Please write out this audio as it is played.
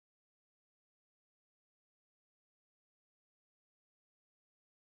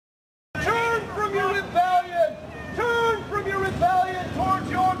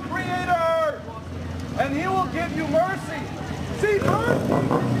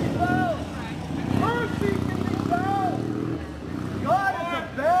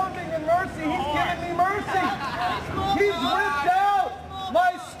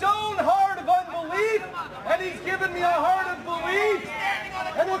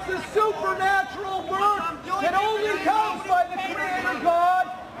It's a supernatural work that only comes by the Creator God,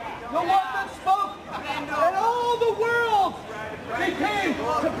 the one that spoke, and all the world became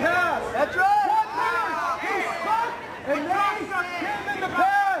to pass. That's right. He spoke, and they came into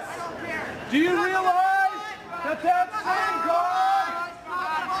pass. Do you realize that that same God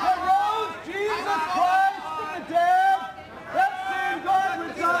that rose Jesus Christ from the dead, that same God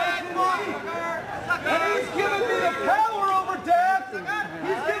resides in me, and He's given me the power over death.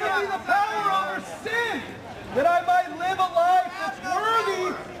 He's given me the power over sin, that I might live a life that's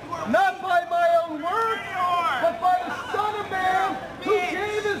worthy, not by my own works, but by the Son of Man who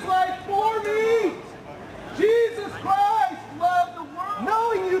gave His life for me. Jesus Christ loved the world.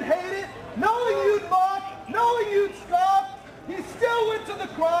 Knowing you'd hate it, knowing you'd mock, knowing you'd scoff, He still went to the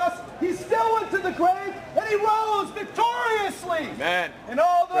cross, He still went to the grave, and He rose victoriously. Amen. And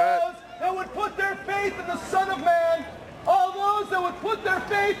all those that would put their faith in the Son of Man, all those that would put their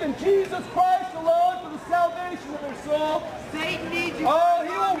faith in Jesus Christ alone for the salvation of their soul, Satan needs you. oh, He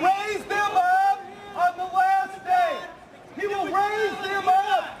will raise them up on the last day. He will raise them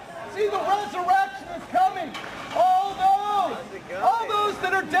up. See, the resurrection is coming. All those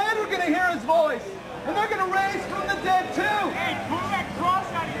that are dead are going to hear His voice. And they're going to raise from the dead too. Hey, pull that cross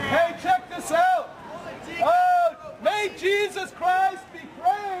out of your Hey, head. check this out. Oh, may Jesus Christ be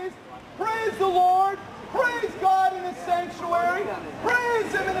praised. Praise the Lord. Praise God in His sanctuary.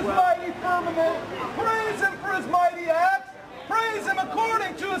 Praise Him in His mighty firmament. Praise Him for His mighty acts. Praise Him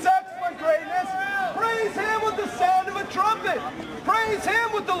according to His excellent greatness. Praise Him with the sound of a trumpet. Praise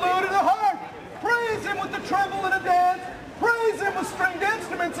Him with the lute and the harp. Praise Him with the treble and a dance. Praise Him with stringed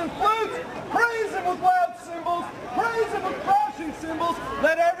instruments and flutes. Praise Him with loud cymbals. Praise Him with crashing cymbals.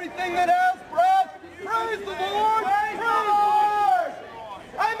 Let everything that has breath praise the Lord. Praise the Lord.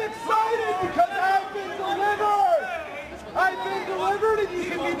 I'm excited because I've been delivered. I've been delivered, and you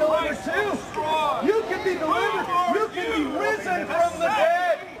can be delivered too. You can be delivered. You can be risen from the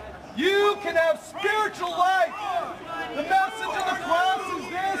dead. You can have spiritual life. The message of the cross is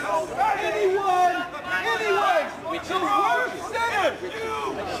this: anyone, the worst sinner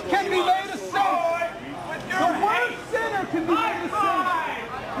can be made a saint. The worst sinner can be made a saint.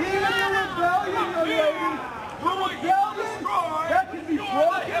 Even the rebellion, the rebellion that can be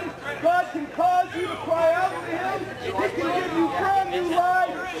broken. God can cause you to cry out to Him. He can give you brand new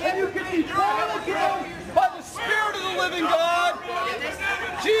life, and you can be born again by the Spirit of the living God.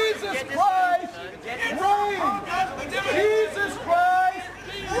 Jesus Christ reigns. Jesus Christ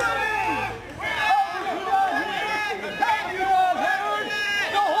reigns. Have you not heard?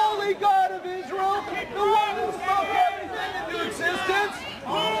 The Holy God of Israel, the one who spoke everything into existence,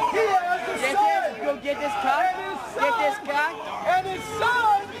 He has a Son. Go get this cup. Get this cup. And His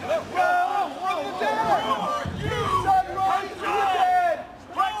Son rose from the dead. His Son rose from the dead.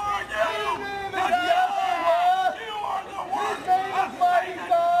 His name is Yeshua. His name is Mighty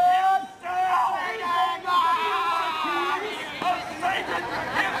God.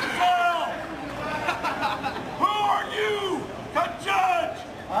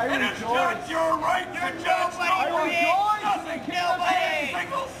 I rejoice. Your right to judge. I rejoice in the King of Kings.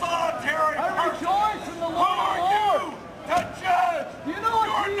 Single solitary I rejoice in the Who Lord of are Lords. you to judge? Do you know what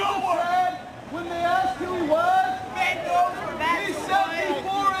Jesus said when they asked who He was? He said,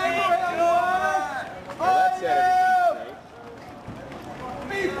 before Abraham was, I am.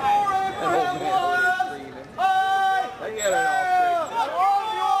 Before Abraham was, I am.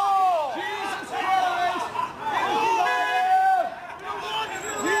 Jesus Christ is the Lamb.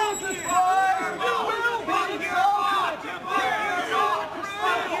 Jesus Christ will be exalted.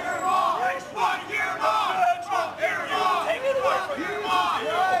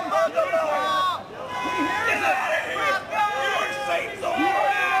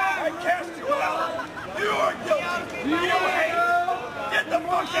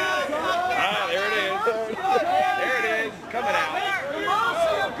 Ah, there it is. There it is. Coming out. The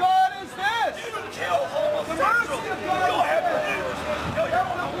mercy of God is this. The mercy of God is this.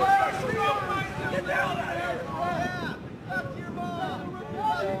 Get down out here.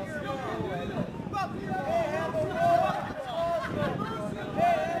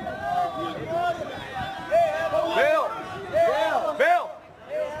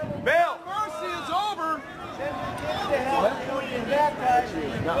 Bill. Mercy is over.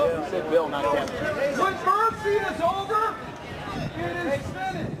 No, he said Bill, not Kevin. When mercy is over, it is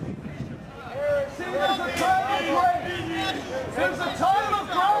finished. See, there's a time of grace. There's a time of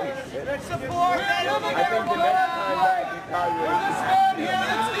grace. We're living in a time where this man here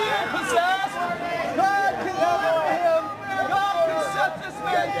that's demon possessed, God can deliver him. God can set this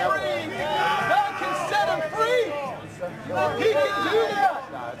man free. God can set him free. He can do that.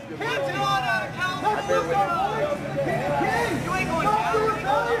 the voice of the King of Kings. Stop the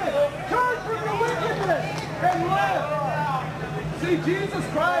rebellion. Turn from your wickedness and live. See, Jesus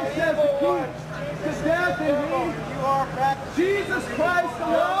Christ has the key to death and hate. Jesus Christ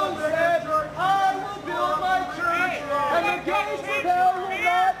alone said, I will build my church, and the gates of hell will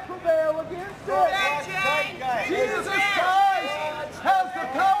not prevail against it. Jesus Christ has the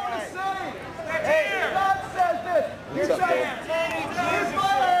power to save. God says this. Is my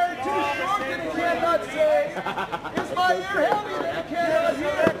ear too short that it cannot save? Is my ear heavy that it cannot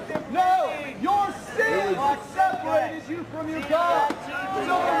hear? No, your sin has separated you from your God.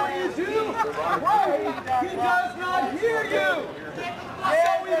 So when you do pray, He does not hear you. So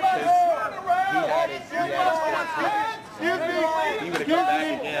we must turn around. We must repent.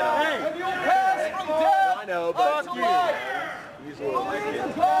 And you'll pass from death unto life. Believe the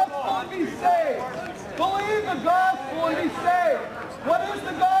gospel and be saved. Believe the gospel and be saved. What is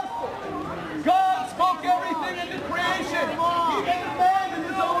the gospel? God spoke everything into creation. He made man in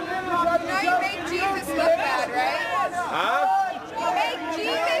His own image. Now you make Jesus look bad, right? Huh? You make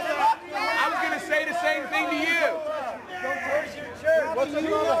Jesus look bad. I was going to say the same thing to you. Where's your church?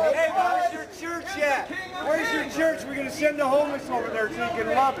 Hey, where's your church at? Where's your church? We're going to send the homeless over there so you can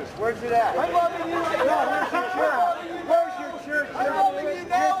love us. Where's it at? I'm loving you right now. Where's your church? Where's your church? I'm loving you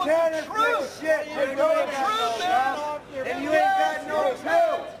now with the truth. Shit. You know the truth, man. And you ain't got no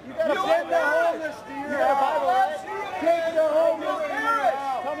truth. You got to send the homeless to your house. Take the homeless to your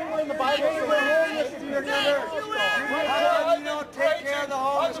house. Tell me when the Bible says the homeless to your church. You don't take care of the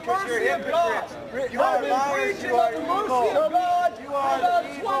homeless because you're hypocrites. You are liars. You are evil. You are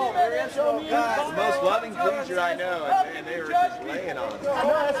evil. There is no God. It's the most loving preacher I know, and they were just laying on it. Come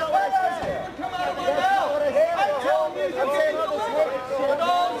out of my mouth. I'm telling you, you can't deliver. But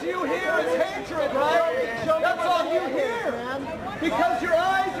all you hear is hatred, right? That's all you hear. Because your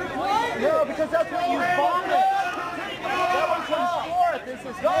eyes are blinded. No, because that's what you vomit. That one comes forth. This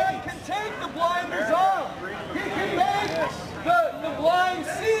is God can take the blinders off. He can make the blind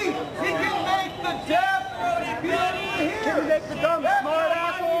see. He can make the deaf be able to hear. He can make the dumb smart.